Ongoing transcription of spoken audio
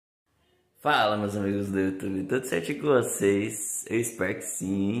Fala, meus amigos do YouTube, tudo certinho com vocês? Eu espero que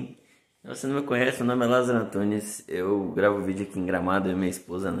sim. Se você não me conhece, meu nome é Lázaro Antunes. Eu gravo vídeo aqui em Gramado, eu e minha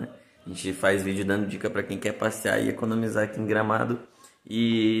esposa, né? A gente faz vídeo dando dica pra quem quer passear e economizar aqui em Gramado.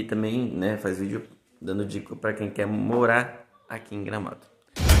 E também, né, faz vídeo dando dica pra quem quer morar aqui em Gramado.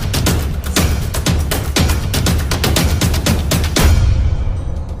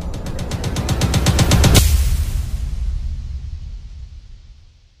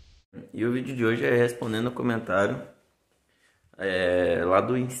 E o vídeo de hoje é respondendo o comentário lá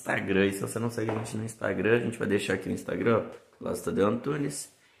do Instagram. E se você não segue a gente no Instagram, a gente vai deixar aqui o Instagram, ó, Lázaro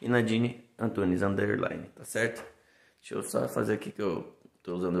Antunes e Nadine Antunes, underline, tá certo? Deixa eu só fazer aqui que eu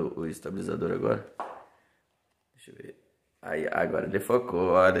tô usando o estabilizador agora. Deixa eu ver. Aí, agora ele focou,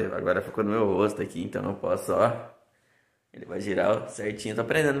 olha, agora focou no meu rosto aqui, então eu posso, ó. Ele vai girar certinho, tô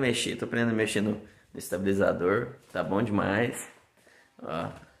aprendendo a mexer no estabilizador, tá bom demais, ó.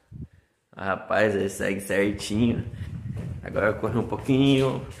 Rapaz, ele segue certinho. Agora eu corro um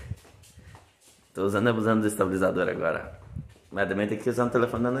pouquinho. Tô abusando do estabilizador agora. Mas também tem que usar o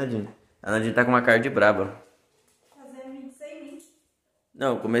telefone da Nadine. A Nadine tá com uma cara de braba. Fazendo vídeo sem mim.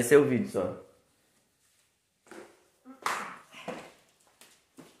 Não, comecei o vídeo só.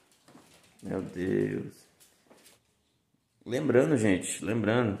 Meu Deus. Lembrando, gente,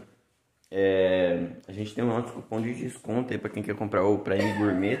 a gente tem um outro cupom de desconto aí pra quem quer comprar o Prime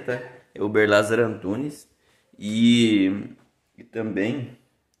Gourmeta, é o Lázaro Antunes. E também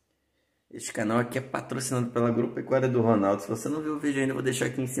este canal aqui é patrocinado pela Grupo do Ronaldo. Se você não viu o vídeo ainda, eu vou deixar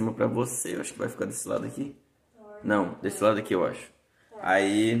aqui em cima pra você. Eu acho que vai ficar desse lado aqui. Não, desse lado aqui eu acho.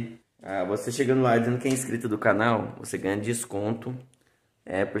 Aí, você chegando lá dizendo que é inscrito do canal, você ganha desconto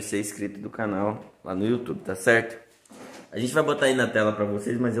por ser inscrito do canal lá no YouTube, tá certo? A gente vai botar aí na tela pra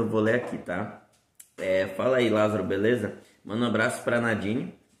vocês, mas eu vou ler aqui, tá? Fala aí, Lázaro, beleza? Manda um abraço pra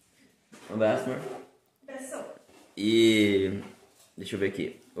Nadine. Um abraço, amor. Abençoe. E deixa eu ver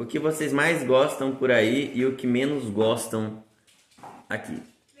aqui. O que vocês mais gostam por aí e o que menos gostam aqui?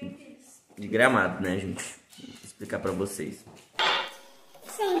 De Gramado, né, gente? Vou explicar pra vocês.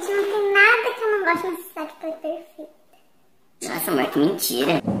 Gente, não tem nada que eu não gosto nessa cidade perfeita. Nossa, amor, que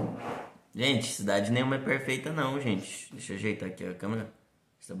mentira. Gente, cidade nenhuma é perfeita não, gente. Deixa eu ajeitar aqui a câmera.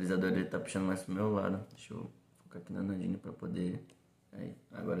 O estabilizador dele tá puxando mais pro meu lado. Deixa eu focar aqui na Nadine pra poder... Aí,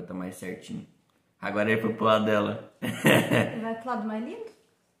 agora tá mais certinho. Agora ele foi pro lado dela. Vai pro lado mais lindo?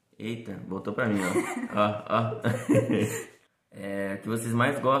 Eita, voltou pra mim, ó. O que vocês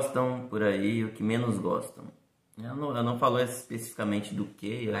mais gostam por aí e o que menos gostam? Eu não falo especificamente do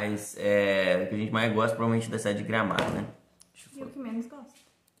que, mas o que a gente mais gosta provavelmente da cidade de Gramado, né? E o que menos gosta?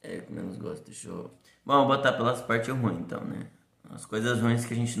 O que menos gosta, deixa eu... Bom, vou botar pelas partes ruins, então, né? As coisas ruins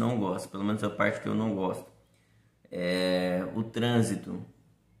que a gente não gosta, pelo menos a parte que eu não gosto. O trânsito. O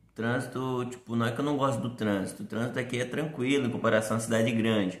trânsito, tipo, não é que eu não gosto do trânsito. O trânsito aqui é tranquilo em comparação à cidade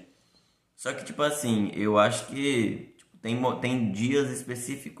grande. Só que, tipo assim, eu acho que tipo, tem dias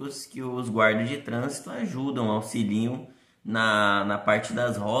específicos que os guardas de trânsito ajudam, auxiliam na parte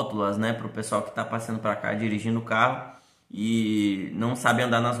das rótulas, né? Pro pessoal que tá passando pra cá dirigindo o carro e não sabe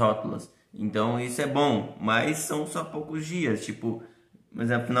andar nas rótulas. Então isso é bom, mas são só poucos dias. Tipo, por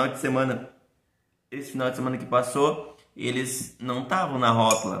exemplo, esse final de semana que passou, eles não estavam na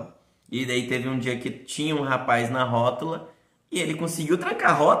rótula. E daí teve um dia que tinha um rapaz na rótula e ele conseguiu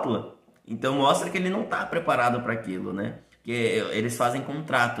trancar a rótula. Então mostra que ele não está preparado para aquilo, né? Porque eles fazem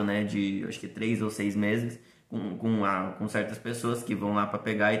contrato, né? De acho que 3 ou 6 meses com certas pessoas que vão lá para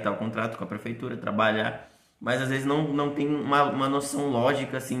pegar e tal, contrato com a prefeitura, trabalhar. Mas às vezes não tem uma noção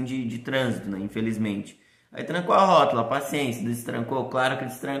lógica assim de trânsito, né? Infelizmente. Aí trancou a rótula, paciência, destrancou, claro que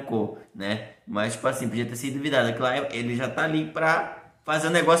destrancou, né? Mas, tipo assim, podia ter sido duvidado. Aquilo lá, ele já tá ali pra fazer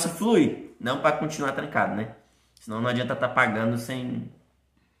o negócio fluir, não pra continuar trancado, né? Senão não adianta tá pagando sem...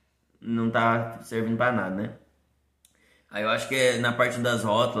 não tá servindo pra nada, né? Aí eu acho que na parte das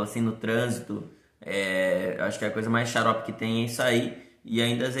rótulas, assim, no trânsito, eu acho que a coisa mais xarope que tem é isso aí. E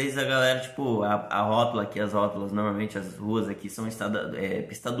ainda às vezes a galera, tipo, a rótula aqui, as rótulas, normalmente as ruas aqui são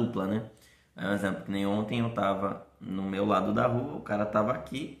pista dupla, né? Aí, por exemplo, que nem ontem eu tava no meu lado da rua, o cara tava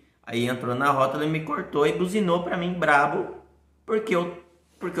aqui, aí entrou na rótula e me cortou e buzinou pra mim brabo, porque eu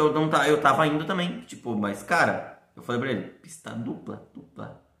tava indo também, tipo, mas cara, eu falei pra ele, pista dupla,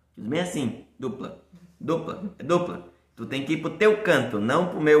 fiz bem assim, dupla, tu tem que ir pro teu canto, não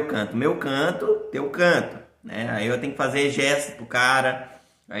pro meu canto, teu canto, né? Aí eu tenho que fazer gesto pro cara,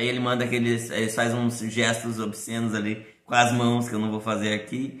 aí ele manda eles fazem uns gestos obscenos ali com as mãos, que eu não vou fazer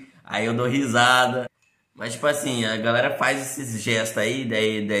aqui. Aí eu dou risada. Mas, tipo assim, a galera faz esses gestos aí,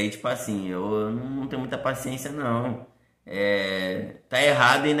 daí tipo assim, eu não tenho muita paciência, não. tá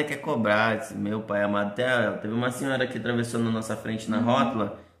errado e ainda quer cobrar. Meu pai amado, até teve uma senhora que atravessou na nossa frente na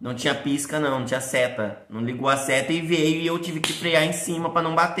rótula, não tinha pisca não tinha seta, não ligou a seta e veio e eu tive que frear em cima pra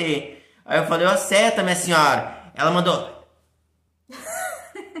não bater. Aí eu falei, ó, seta, minha senhora. Ela mandou...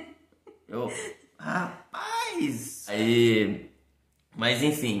 Rapaz! Aí... Mas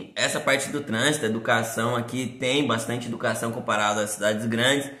enfim, essa parte do trânsito, educação aqui, tem bastante educação comparado às cidades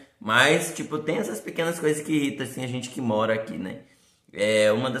grandes, mas tipo, tem essas pequenas coisas que irritam assim, a gente que mora aqui, né?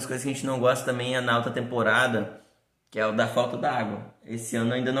 Uma das coisas que a gente não gosta também é na alta temporada, que é o da falta d'água. Esse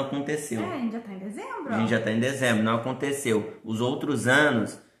ano ainda não aconteceu. A gente já tá em dezembro. A gente já tá em dezembro, não aconteceu. Os outros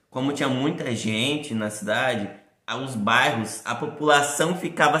anos, como tinha muita gente na cidade, os bairros, a população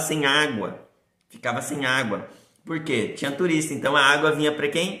ficava sem água. Por quê? Tinha turista, então a água vinha para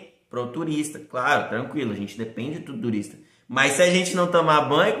quem? Pro turista. Claro, tranquilo, a gente depende do turista. Mas se a gente não tomar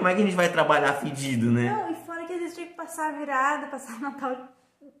banho, como é que a gente vai trabalhar fedido, né? Não, e fora que a gente tinha que passar a virada, passar o Natal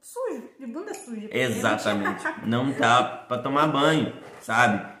sujo, de bunda suja. Exatamente. Não dá para tomar banho,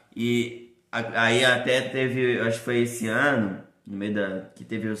 sabe? E aí até teve, acho que foi esse ano, no meio que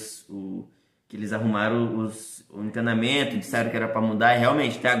teve que eles arrumaram o encanamento, disseram que era para mudar, e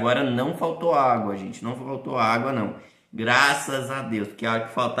realmente até agora não faltou água, gente, não faltou água não, graças a Deus, porque a hora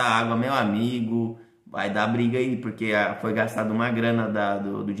que faltar água, meu amigo, vai dar briga aí, porque foi gastado uma grana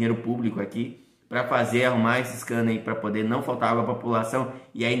do dinheiro público aqui para arrumar esses canos aí, para poder não faltar água à população,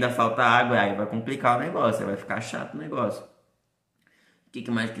 e ainda falta água, aí vai complicar o negócio, aí vai ficar chato o negócio. O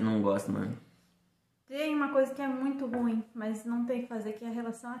que mais que não gosta, mano? Tem uma coisa que é muito ruim, mas não tem o que fazer, que é a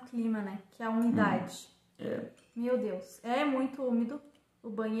relação ao clima, né? Que é a umidade. Meu Deus, é muito úmido, o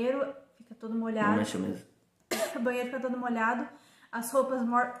banheiro fica todo molhado. Não mexe mesmo. O banheiro fica todo molhado, as roupas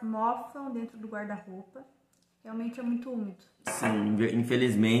mofam dentro do guarda-roupa. Realmente é muito úmido. Sim,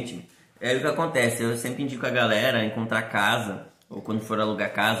 infelizmente. É o que acontece, eu sempre indico a galera encontrar casa, ou quando for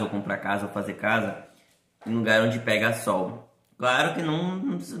alugar casa, ou comprar casa, ou fazer casa, em lugar onde pega sol. Claro que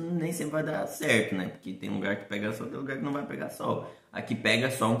nem sempre vai dar certo, né? Porque tem lugar que pega sol, tem lugar que não vai pegar sol. Aqui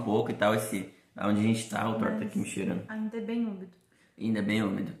pega só um pouco e tal, onde a gente tá, o torto tá aqui me cheirando. Ainda é bem úmido. Ainda é bem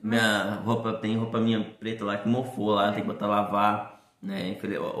úmido. Tem roupa minha preta lá que mofou lá, tem que botar lavar, né?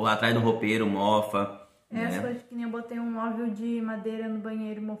 Atrás do roupeiro mofa. As coisas que nem eu botei um móvel de madeira no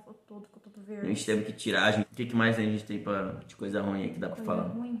banheiro e mofou todo, ficou todo verde. A gente teve que tirar. O que mais a gente tem de coisa ruim aí que dá pra falar?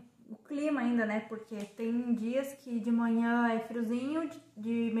 Ruim. O clima ainda, né? Porque tem dias que de manhã é friozinho,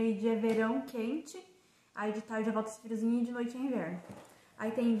 de meio-dia é verão, quente. Aí de tarde já volta esse friozinho e de noite é inverno.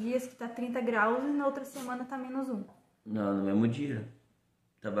 Aí tem dias que tá 30 graus e na outra semana tá -1. Não, no mesmo dia.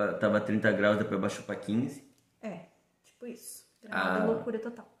 Tava 30 graus, depois baixou pra 15. Tipo isso. Gramado é loucura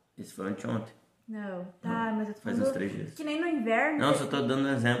total. Isso foi anteontem. Não, tá, mas eu tô Faz falando uns 3 dias. que nem no inverno. Não, só tô dando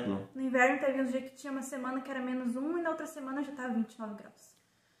um exemplo. No inverno teve uns dias que tinha uma semana que era -1 e na outra semana já tava 29 graus.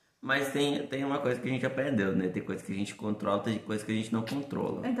 Mas tem uma coisa que a gente aprendeu, né? Tem coisa que a gente controla, tem coisa que a gente não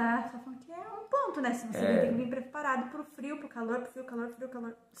controla. Tá, só falando que é um ponto, né? Se você tem que vir preparado pro frio, pro calor, pro frio, calor, frio,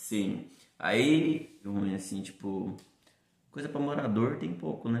 calor. Sim. Aí, ruim assim, tipo... Coisa pra morador tem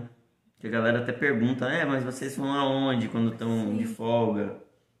pouco, né? Que a galera até pergunta, mas vocês vão aonde quando estão de folga?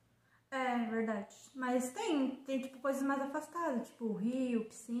 É verdade. Mas tem tipo coisas mais afastadas, tipo rio,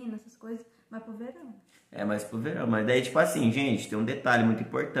 piscina, essas coisas, mas pro verão. Mais pro verão. Mas daí, tipo assim, gente, tem um detalhe muito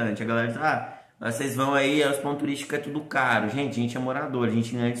importante. A galera diz, vocês vão aí, os pontos turísticos é tudo caro. Gente, a gente é morador, a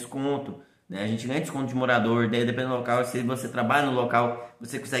gente ganha desconto, né? A gente ganha desconto de morador, daí depende do local, se você trabalha no local,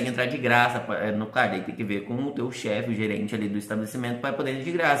 você consegue entrar de graça. Claro, daí tem que ver com o teu chefe, o gerente ali do estabelecimento, para poder ir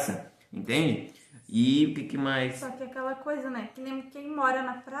de graça, entende? E o que mais? Só que aquela coisa, né? Que nem quem mora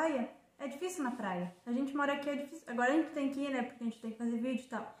na praia, é difícil na praia. A gente mora aqui, é difícil. Agora a gente tem que ir, né? Porque a gente tem que fazer vídeo e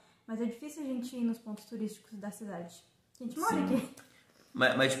tal. Mas é difícil a gente ir nos pontos turísticos da cidade. A gente mora aqui.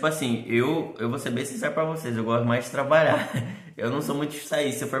 Mas tipo assim, eu vou ser bem sincero pra vocês, eu gosto mais de trabalhar. Eu não sou muito de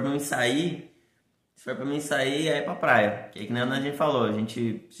sair. Se for pra mim sair, aí é pra praia. Que é que nem a gente falou, se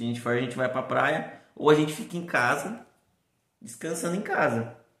a gente for, a gente vai pra praia, ou a gente fica em casa, descansando em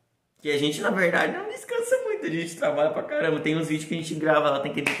casa. Que a gente, na verdade, não descansa muito, a gente trabalha pra caramba. Tem uns vídeos que a gente grava, ela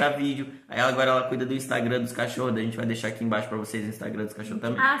tem que editar vídeo. Aí agora ela cuida do Instagram dos cachorros, daí a gente vai deixar aqui embaixo pra vocês o Instagram dos cachorros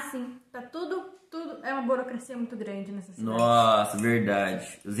também. Sim. Tá tudo, é uma burocracia muito grande nessa cidade. Nossa,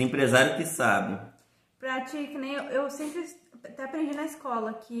 verdade. Os empresários que sabem. Pra ti, que nem eu sempre até aprendi na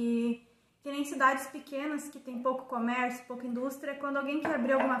escola que nem cidades pequenas que tem pouco comércio, pouca indústria, quando alguém quer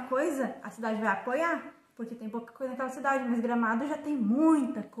abrir alguma coisa, a cidade vai apoiar. Porque tem pouca coisa naquela cidade, mas Gramado já tem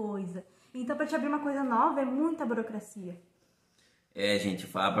muita coisa. Então, para te abrir uma coisa nova, é muita burocracia. Gente,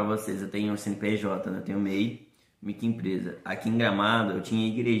 falar pra vocês, eu tenho CNPJ, né? Eu tenho MEI, microempresa. Aqui em Gramado, eu tinha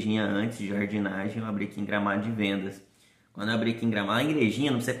igrejinha antes de jardinagem, eu abri aqui em Gramado de vendas. Quando eu abri aqui em Gramado, a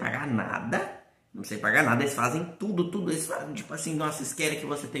igrejinha, não precisa pagar nada. Não precisa pagar nada, eles fazem tudo. Eles fazem, tipo assim, nossa, eles querem que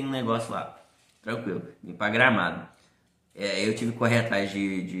você tenha um negócio lá. Tranquilo, vim pra Gramado. Eu tive que correr atrás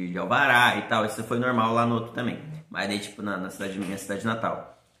de alvará e tal, isso foi normal lá no outro também. Mas daí, tipo, na minha cidade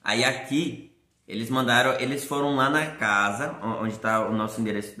natal. Aí aqui, eles foram lá na casa, onde tá o nosso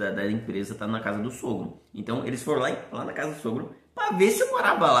endereço da empresa, tá na casa do sogro. Então, eles foram lá na casa do sogro pra ver se eu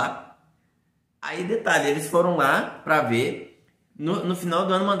morava lá. Aí, detalhe, eles foram lá pra ver. No final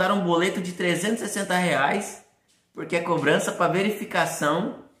do ano mandaram um boleto de R$360, porque é cobrança para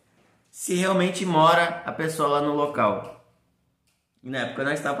verificação se realmente mora a pessoa lá no local. E na época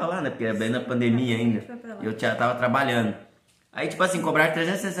nós estávamos lá, né? Porque era bem na pandemia ainda. Eu já estava trabalhando. Aí, tipo assim, cobraram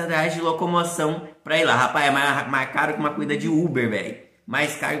R$360 de locomoção pra ir lá. Rapaz, é mais caro que uma corrida de Uber, velho.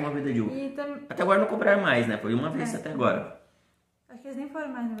 Mais caro que uma corrida de Uber. Até agora não cobraram mais, né? Foi uma vez até agora. Acho que eles nem foram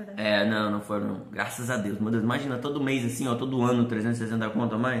mais, na verdade. Não foram não. Graças a Deus. Meu Deus, imagina todo mês assim, ó, todo ano 360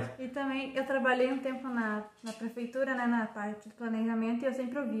 conto a mais. E também eu trabalhei um tempo na prefeitura, né, na parte de planejamento, e eu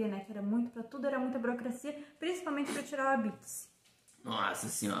sempre ouvia, né, que era muito, pra tudo era muita burocracia, principalmente pra tirar o habite. Nossa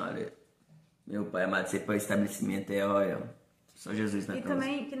senhora. Meu pai amado, você para o estabelecimento olha, só Jesus na E causa.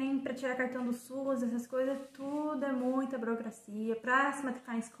 também, que nem pra tirar cartão do SUS, essas coisas, tudo é muita burocracia. Pra se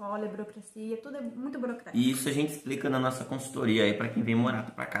matricular em escola é burocracia, tudo é muito burocrático. E isso a gente explica na nossa consultoria aí pra quem vem morar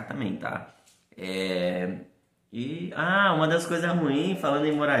pra cá também, tá? Uma das coisas ruins, falando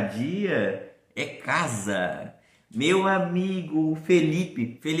em moradia, é casa. Meu amigo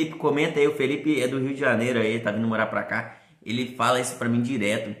Felipe, comenta aí, o Felipe é do Rio de Janeiro aí, tá vindo morar pra cá. Ele fala isso pra mim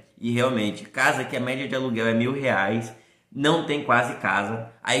direto. E realmente, casa que a média de aluguel é R$1.000, não tem quase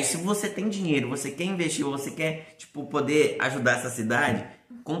casa. Aí se você tem dinheiro, você quer investir, você quer, tipo, poder ajudar essa cidade,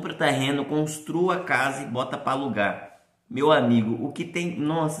 compra terreno, construa a casa e bota pra alugar. Meu amigo, o que tem...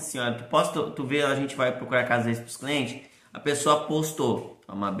 Nossa senhora, tu vê, a gente vai procurar casa às vezes pros clientes, a pessoa postou,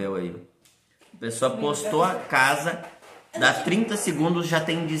 a Mabel aí, a pessoa postou a casa, dá 30 segundos, já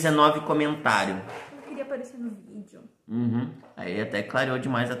tem 19 comentários. Eu queria aparecer no vídeo. Aí até clareou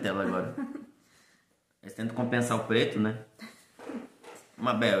demais a tela agora. Eles tentam compensar o preto, né?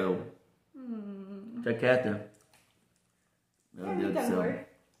 Mabel, Fica quieta. Meu Deus do céu.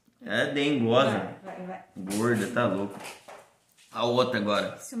 É dengosa. Vai. Gorda, tá louco. A outra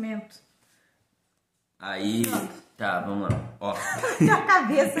agora. Ciumento. Aí, tá, vamos lá. Ó. A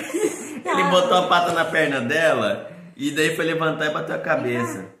cabeça. Ele botou a pata na perna dela e daí foi levantar e bateu a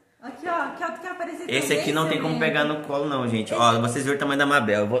cabeça. Aqui, ó. Aqui, ó. Tu quer aparecer Esse também, aqui não tem como pegar no colo, não, gente. Ó, vocês viram o tamanho da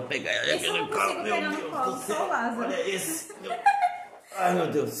Mabel. Eu vou pegar ela Esse aqui eu no não colo. consigo pegar no colo, só o Lázaro. Olha esse. Ai, meu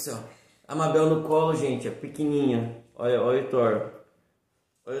Deus do céu. A Mabel no colo, gente, é pequenininha. Olha o Thor.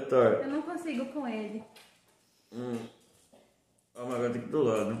 Olha o Thor. Eu não consigo com ele. Ó, a Mabel tá aqui do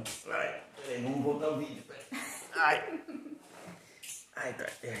lado. Ai, peraí, vamos voltar o vídeo. Ai, tá.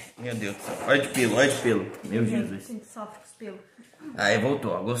 Meu Deus do céu. Olha de pelo. Meu Jesus. Gente, sofre com os pelos. Aí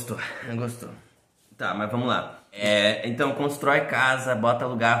voltou, ó, gostou. Tá, mas vamos lá. Então, constrói casa, bota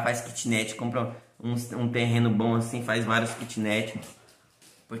lugar, faz kitnet, compra um terreno bom assim, faz vários kitnet,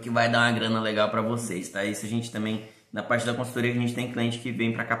 porque vai dar uma grana legal pra vocês, tá? Isso a gente também, na parte da consultoria, a gente tem cliente que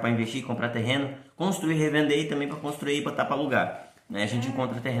vem pra cá pra investir, comprar terreno, construir, revender e também pra construir e botar pra alugar. Né? A gente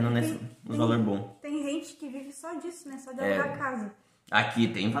encontra terreno nos valores bons. Tem gente que vive só disso, né? Só de alugar casa. Aqui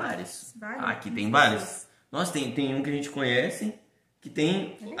tem vários. Tem vários. Nossa, tem um que a gente conhece que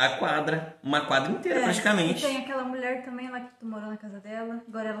tem uma quadra inteira praticamente. E tem aquela mulher também lá que tu morou na casa dela,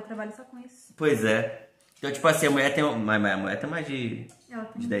 agora ela trabalha só com isso. Pois é. Então, tipo assim, a mulher tem mais de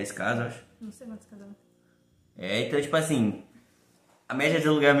 10 casas, eu acho. Não sei quantas casas ela tem. Então, tipo assim, a média de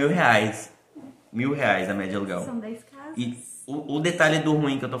aluguel é R$1.000. R$1.000 a média de aluguel. São 10 casas. E o detalhe do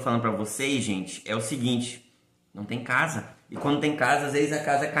ruim que eu tô falando pra vocês, gente, é o seguinte: não tem casa. E quando tem casa, às vezes a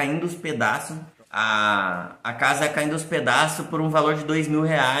casa é caindo os pedaços. A casa é caindo aos pedaços por um valor de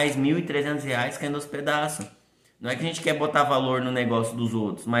R$2.000, R$1.300 caindo aos pedaços. Não é que a gente quer botar valor no negócio dos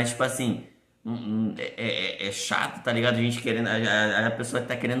outros, mas tipo assim, é chato, tá ligado? A gente querendo, a pessoa que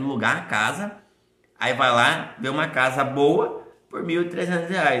tá querendo alugar a casa, aí vai lá, vê uma casa boa por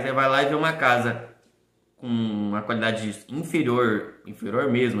R$1.300. Aí vai lá e vê uma casa com uma qualidade inferior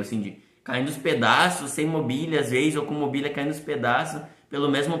mesmo, assim, de caindo os pedaços, sem mobília às vezes, ou com mobília caindo os pedaços, pelo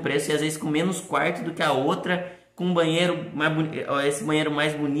mesmo preço e às vezes com menos quarto do que a outra, com um banheiro mais bonito, esse banheiro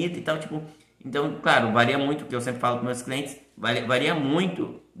mais bonito e tal, tipo. Então, claro, varia muito, o que eu sempre falo para meus clientes, varia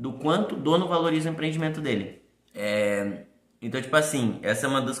muito do quanto o dono valoriza o empreendimento dele. Então, tipo assim, essa é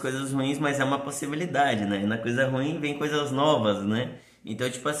uma das coisas ruins, mas é uma possibilidade, né? E na coisa ruim vem coisas novas, né? Então,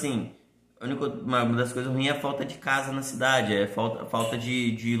 tipo assim, uma das coisas ruins é a falta de casa na cidade, falta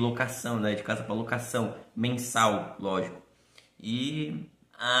de locação, né? De casa para locação, mensal, lógico. E...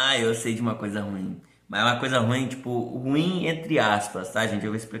 Ah, eu sei de uma coisa ruim. Mas é uma coisa ruim, tipo, ruim entre aspas, tá, gente?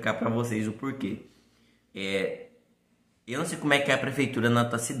 Eu vou explicar pra vocês o porquê. Eu não sei como é que é a prefeitura na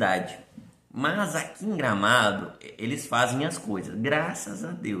tua cidade. Mas aqui em Gramado, eles fazem as coisas. Graças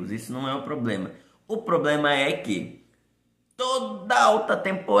a Deus, isso não é um problema. O problema é que toda alta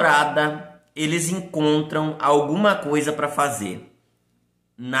temporada eles encontram alguma coisa pra fazer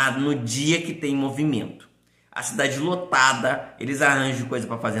no dia que tem movimento. A cidade lotada, eles arranjam coisa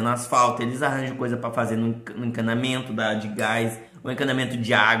pra fazer no asfalto, eles arranjam coisa pra fazer no encanamento de gás, o encanamento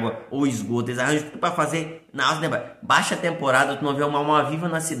de água ou esgoto, eles arranjam tudo pra fazer na alta baixa temporada. Tu não vê uma alma viva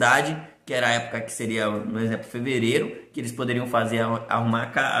na cidade, que era a época que seria, no exemplo, fevereiro, que eles poderiam fazer, arrumar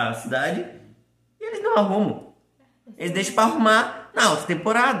a cidade, e eles não arrumam. Eles deixam pra arrumar na alta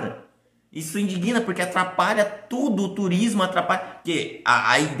temporada. Isso indigna porque atrapalha tudo, o turismo atrapalha. Porque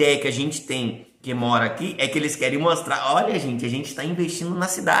a ideia que a gente tem, que mora aqui, é que eles querem mostrar, olha gente, a gente está investindo na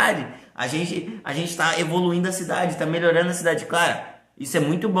cidade, a gente está evoluindo a cidade, está melhorando a cidade. Claro, isso é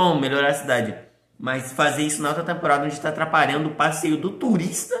muito bom, melhorar a cidade, mas fazer isso na outra temporada, onde está atrapalhando o passeio do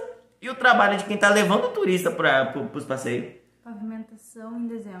turista e o trabalho de quem está levando o turista para os passeios. Pavimentação em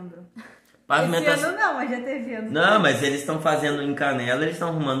dezembro. Pavimentação... Esse ano não, mas já teve ano. Não, mas eles estão fazendo em Canela, eles estão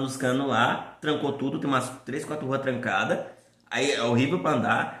arrumando os canos lá, trancou tudo, tem umas 3, 4 ruas trancadas. Aí é horrível pra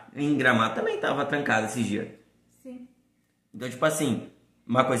andar. Em Gramado também tava trancado esses dias. Sim. Então, tipo assim,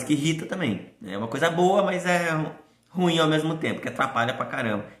 uma coisa que irrita também. É uma coisa boa, mas é ruim ao mesmo tempo, que atrapalha pra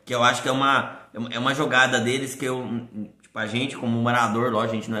caramba. Que eu acho que é uma jogada deles que tipo, a gente como morador,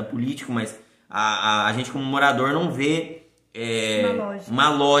 lógico, a gente não é político, mas a gente como morador não vê uma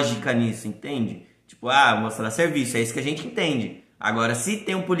lógica nisso, entende? Tipo, mostrar serviço, é isso que a gente entende. Agora, se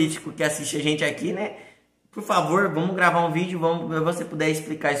tem um político que assiste a gente aqui, né? Por favor, vamos gravar um vídeo, se você puder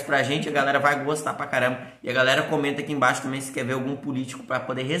explicar isso pra gente, a galera vai gostar pra caramba. E a galera comenta aqui embaixo também se quer ver algum político pra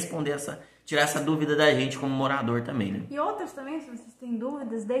poder responder tirar essa dúvida da gente como morador também, né? E outras também, se vocês têm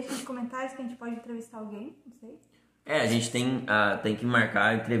dúvidas, deixem nos comentários que a gente pode entrevistar alguém, não sei. A gente tem que marcar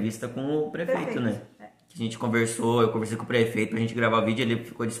a entrevista com o prefeito, né? A gente conversou, eu conversei com o prefeito pra gente gravar o vídeo, ele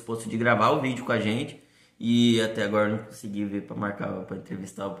ficou disposto de gravar o vídeo com a gente. E até agora não consegui ver pra pra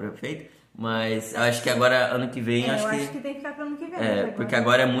entrevistar o prefeito. Mas acho que agora, ano que vem, acho que tem que ficar pro ano que vem. Porque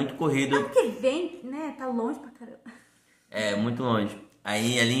agora é muito corrido. Ano que vem, né? Tá longe pra caramba. É, muito longe.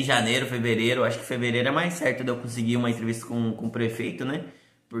 Aí ali em janeiro, fevereiro, acho que fevereiro é mais certo de eu conseguir uma entrevista com o prefeito, né?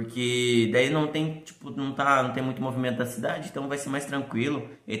 Porque daí não tem, tipo, não tem muito movimento da cidade, então vai ser mais tranquilo.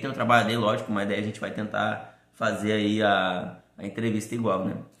 Ele tem o trabalho dele, lógico, mas daí a gente vai tentar fazer aí a entrevista igual,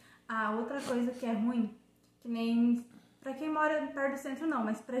 né? Outra coisa que é ruim, que nem pra quem mora perto do centro não,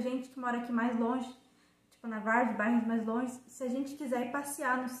 mas pra gente que mora aqui mais longe, tipo na Várzea, bairros mais longe, se a gente quiser ir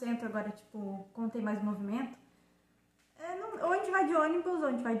passear no centro agora, tipo, quando tem mais movimento, ou a gente vai de ônibus, ou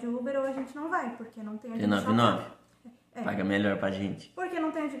a gente vai de Uber, ou a gente não vai, porque não tem onde deixar o carro. Paga melhor pra gente. Porque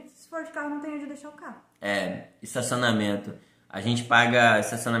não tem onde, se for de carro, não tem onde deixar o carro. Estacionamento. A gente paga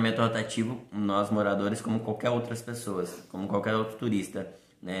estacionamento rotativo, nós moradores, como qualquer outras pessoas, como qualquer outro turista,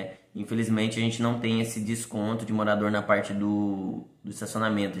 né? Infelizmente a gente não tem esse desconto de morador na parte do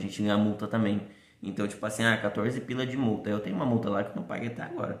estacionamento, a gente ganha multa também. Então, tipo assim, 14 pila de multa. Eu tenho uma multa lá que eu não paguei até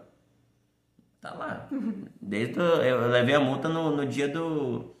agora. Tá lá. Eu levei a multa no dia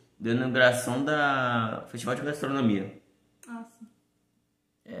da inauguração da Festival de Gastronomia. Sim.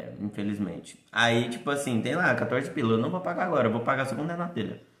 Infelizmente. Aí, tipo assim, tem lá 14 pila, eu não vou pagar agora, eu vou pagar só quando é na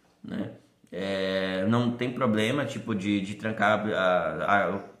telha, né? Não tem problema, tipo, de trancar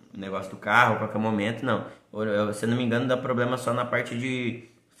o negócio do carro a qualquer momento, não. Se eu não me engano, dá problema só na parte de...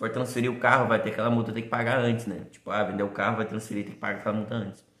 Se for transferir o carro, vai ter aquela multa, tem que pagar antes, né? Tipo, vender o carro, vai transferir, tem que pagar aquela multa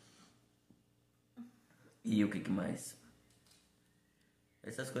antes. E o que mais?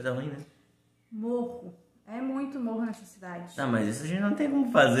 Essas coisas ruins, né? Morro. É muito morro nessa cidade. Mas isso a gente não tem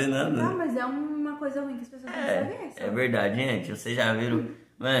como fazer nada. Mas é uma coisa ruim que as pessoas não sabem. É verdade, gente. Vocês já viram...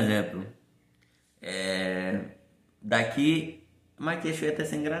 Um exemplo. Daqui... Mas aqui achei até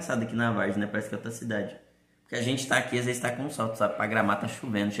ser engraçado aqui na Várzea, né? Parece que é outra cidade. Porque a gente tá aqui, às vezes tá com sol, sabe? Pra Gramado tá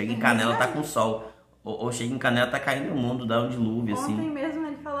chovendo. Chega em Canela, tá com sol. Ou chega em Canela, tá caindo o mundo, dá um dilúvio, assim. Ontem mesmo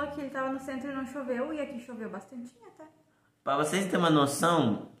ele falou que ele tava no centro e não choveu. E aqui choveu bastante até. Pra vocês terem uma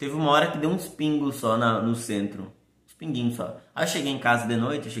noção, teve uma hora que deu uns pingos só no centro. Uns pinguinhos só. Aí eu cheguei em casa de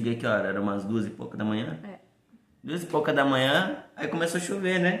noite, eu cheguei que hora? Era umas 2 e pouca da manhã? 2 e pouca da manhã, aí começou a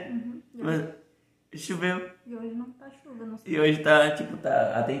chover, né? Mas choveu. E hoje não tá chuva, não sei. E hoje tá, tipo,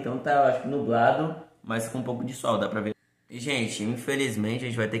 até então tá, acho que nublado, mas com um pouco de sol, dá pra ver. E, gente, infelizmente a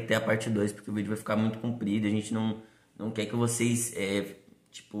gente vai ter que ter a parte 2, porque o vídeo vai ficar muito comprido, a gente não quer que vocês,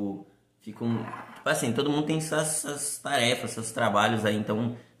 ficam... Tipo assim, todo mundo tem suas tarefas, seus trabalhos aí,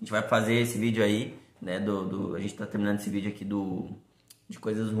 então a gente vai fazer esse vídeo aí, né, a gente tá terminando esse vídeo aqui de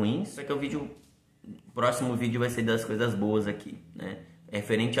coisas ruins, só que o próximo vídeo vai ser das coisas boas aqui, né, é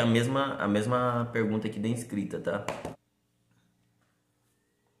referente à mesma pergunta aqui da inscrita, tá?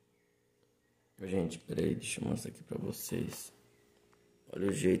 Gente, peraí, deixa eu mostrar aqui pra vocês. Olha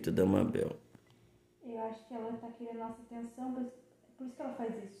o jeito da Mabel. Eu acho que ela tá querendo nossa atenção, mas por isso que ela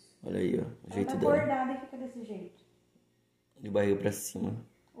faz isso. Olha aí, ó, o jeito ela dela. tá bordada e fica desse jeito. De barriga pra cima.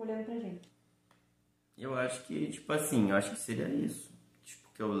 Olhando pra gente. Eu acho que, tipo assim, eu acho que seria isso. Tipo,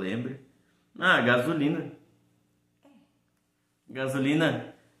 que eu lembre. Ah, gasolina.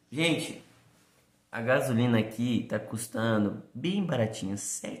 Gasolina. Gente, a gasolina aqui tá custando bem baratinho, R$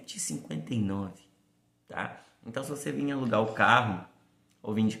 7,59, tá? Então se você vir alugar o carro,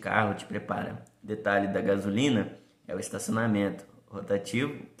 ou vir de carro, te prepara. Detalhe da gasolina é o estacionamento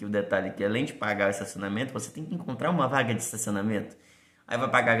rotativo, que o detalhe é que além de pagar o estacionamento, você tem que encontrar uma vaga de estacionamento. Aí vai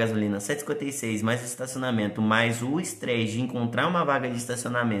pagar a gasolina R$ 7,56 mais o estacionamento, mais o estresse de encontrar uma vaga de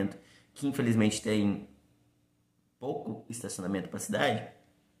estacionamento, que infelizmente tem pouco estacionamento para a cidade.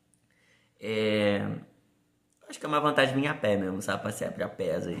 Acho que é uma vantagem vir a pé mesmo, sabe? Passear a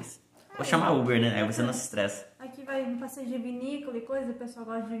pé às vezes. Ou chamar Uber, né? Aí você não se estressa. Aqui vai um passeio de vinícola e coisa, o pessoal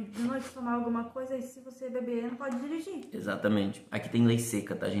gosta de noite tomar alguma coisa, e se você beber, não pode dirigir. Exatamente. Aqui tem lei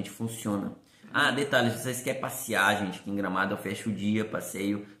seca, tá, gente? Funciona. Ah, detalhe, se vocês querem passear, gente, aqui em Gramado, eu fecho o dia,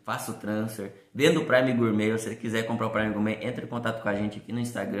 passeio, faço o transfer, vendo o Prime Gourmet, se você quiser comprar o Prime Gourmet, entre em contato com a gente aqui no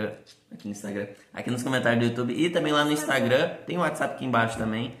Instagram, aqui nos comentários do YouTube e também lá no Instagram, tem o WhatsApp aqui embaixo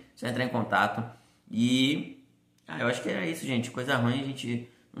também, só entrar em contato. E, eu acho que era isso, gente, coisa ruim, a gente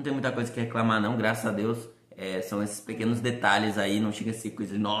não tem muita coisa que reclamar não, graças a Deus, são esses pequenos detalhes aí, não chega a ser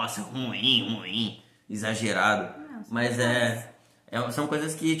coisa, nossa, ruim, exagerado, não, mas são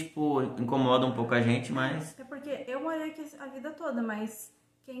coisas que, tipo, incomodam um pouco a gente, mas... É porque eu morei aqui a vida toda, mas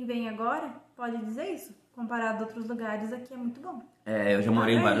quem vem agora pode dizer isso. Comparado a outros lugares, aqui é muito bom. Eu já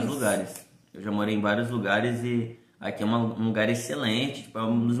morei em vários lugares. Eu já morei em vários lugares e aqui é um lugar excelente, tipo, é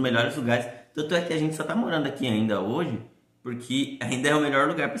um dos melhores lugares. Tanto é que a gente só tá morando aqui ainda hoje, porque ainda é o melhor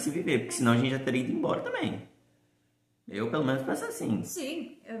lugar pra se viver, porque senão a gente já teria ido embora também. Eu, pelo menos, penso assim.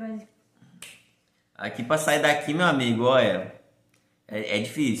 Sim, Aqui pra sair daqui, meu amigo, olha... É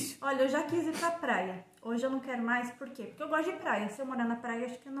difícil. Olha, eu já quis ir pra praia. Hoje eu não quero mais, por quê? Porque eu gosto de praia. Se eu morar na praia,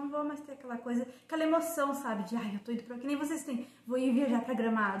 acho que eu não vou mais ter aquela coisa, aquela emoção, sabe? De, eu tô indo pra... Que nem vocês têm. Vou ir viajar pra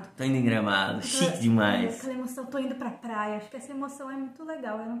Gramado. Tô indo em Gramado, chique demais. Aquela emoção, tô indo pra praia. Acho que essa emoção é muito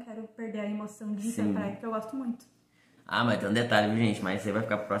legal. Eu não quero perder a emoção de ir pra praia, porque eu gosto muito. Ah, mas tem um detalhe, viu, gente? Mas você vai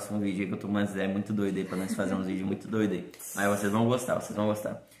ficar pro próximo vídeo aí, que eu tô com umas ideias muito doidas aí pra nós fazer uns vídeos muito doidos aí. Mas vocês vão gostar,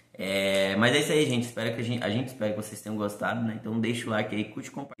 mas é isso aí, gente. A gente espera que vocês tenham gostado, né? Então deixa o like aí, curte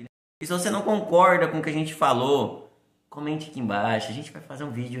e compartilha. E se você não concorda com o que a gente falou, comente aqui embaixo. A gente vai fazer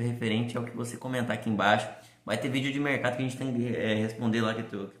um vídeo referente ao que você comentar aqui embaixo. Vai ter vídeo de mercado que a gente tem que responder lá, que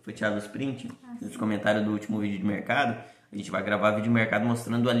foi tirado os prints, nos comentários do último vídeo de mercado. A gente vai gravar vídeo de mercado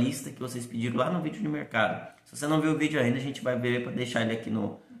mostrando a lista que vocês pediram lá no vídeo de mercado. Se você não viu o vídeo ainda, a gente vai ver para deixar ele aqui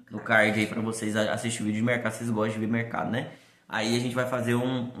no card aí para vocês assistir o vídeo de mercado. Vocês gostam de ver mercado, né? Aí a gente vai fazer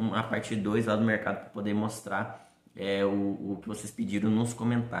a parte 2 lá do mercado para poder mostrar o que vocês pediram nos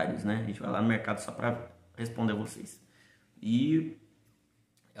comentários, né? A gente vai lá no mercado só para responder vocês. E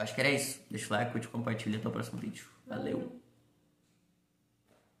eu acho que era isso. Deixa o like, curte, compartilha. Até o próximo vídeo. Valeu!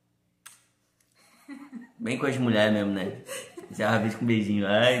 Bem coisa de mulher mesmo, né? Encerra a vez com um beijinho.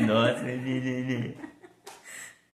 Ai, nossa.